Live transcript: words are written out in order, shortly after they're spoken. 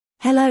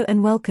Hello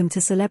and welcome to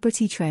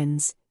Celebrity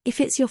Trends. If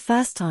it's your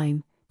first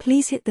time,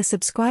 please hit the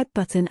subscribe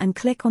button and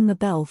click on the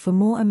bell for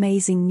more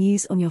amazing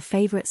news on your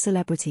favorite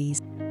celebrities.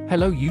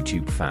 Hello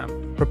YouTube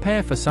fam,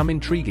 prepare for some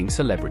intriguing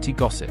celebrity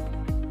gossip.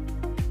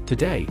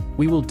 Today,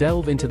 we will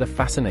delve into the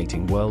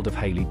fascinating world of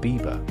Hailey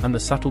Bieber and the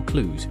subtle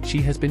clues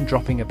she has been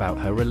dropping about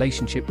her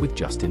relationship with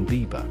Justin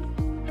Bieber.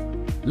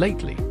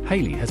 Lately,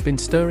 Hailey has been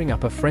stirring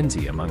up a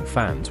frenzy among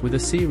fans with a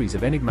series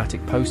of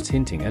enigmatic posts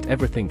hinting at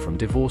everything from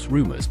divorce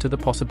rumors to the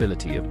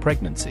possibility of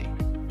pregnancy.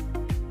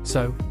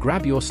 So,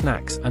 grab your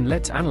snacks and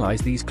let's analyze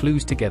these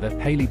clues together.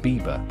 Hailey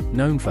Bieber,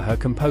 known for her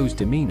composed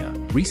demeanor,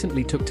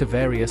 recently took to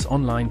various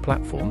online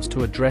platforms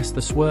to address the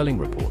swirling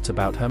reports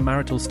about her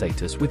marital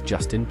status with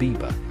Justin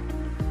Bieber.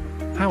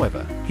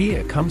 However,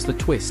 here comes the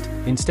twist.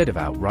 Instead of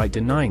outright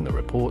denying the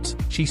reports,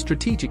 she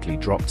strategically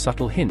dropped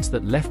subtle hints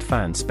that left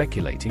fans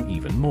speculating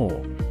even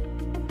more.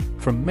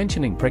 From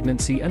mentioning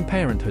pregnancy and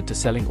parenthood to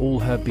selling all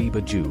her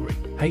Bieber jewelry,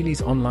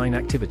 Hailey's online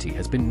activity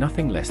has been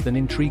nothing less than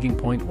intriguing.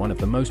 One of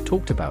the most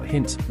talked about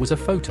hints was a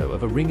photo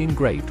of a ring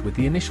engraved with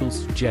the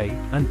initials J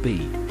and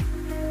B.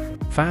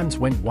 Fans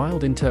went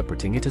wild,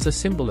 interpreting it as a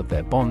symbol of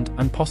their bond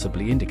and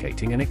possibly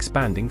indicating an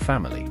expanding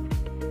family.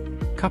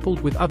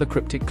 Coupled with other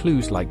cryptic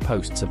clues like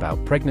posts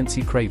about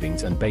pregnancy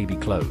cravings and baby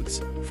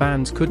clothes,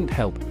 fans couldn't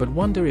help but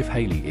wonder if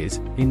Hailey is,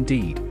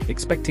 indeed,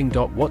 expecting.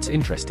 What's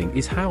interesting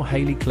is how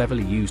Hailey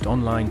cleverly used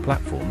online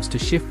platforms to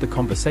shift the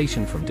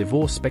conversation from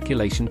divorce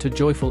speculation to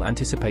joyful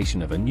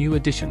anticipation of a new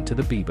addition to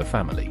the Bieber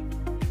family.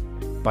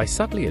 By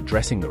subtly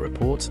addressing the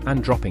reports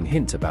and dropping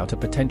hints about a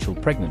potential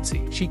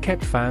pregnancy, she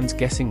kept fans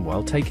guessing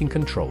while taking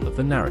control of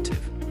the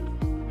narrative.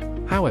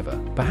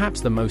 However, perhaps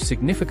the most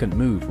significant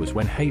move was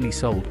when Hailey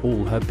sold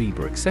all her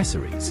Bieber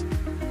accessories.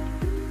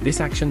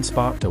 This action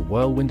sparked a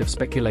whirlwind of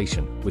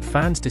speculation, with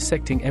fans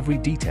dissecting every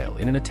detail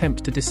in an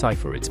attempt to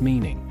decipher its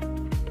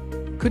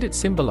meaning. Could it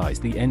symbolize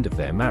the end of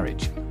their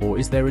marriage, or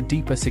is there a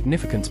deeper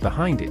significance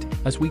behind it?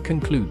 As we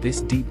conclude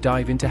this deep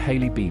dive into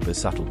Hailey Bieber's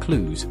subtle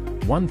clues,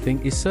 one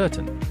thing is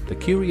certain: the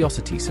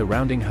curiosity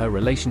surrounding her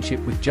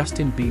relationship with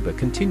Justin Bieber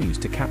continues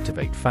to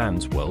captivate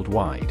fans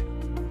worldwide.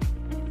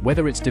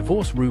 Whether it's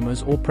divorce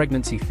rumors or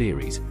pregnancy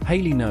theories,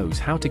 Hailey knows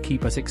how to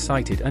keep us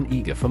excited and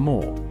eager for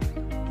more.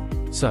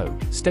 So,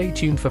 stay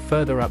tuned for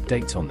further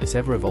updates on this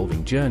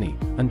ever-evolving journey,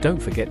 and don't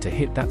forget to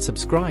hit that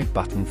subscribe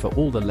button for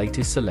all the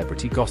latest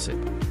celebrity gossip.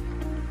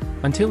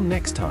 Until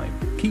next time,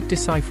 keep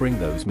deciphering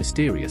those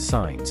mysterious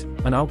signs,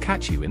 and I'll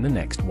catch you in the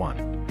next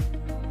one.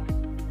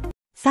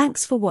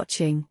 Thanks for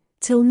watching.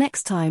 Till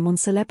next time on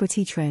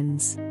Celebrity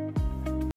Trends.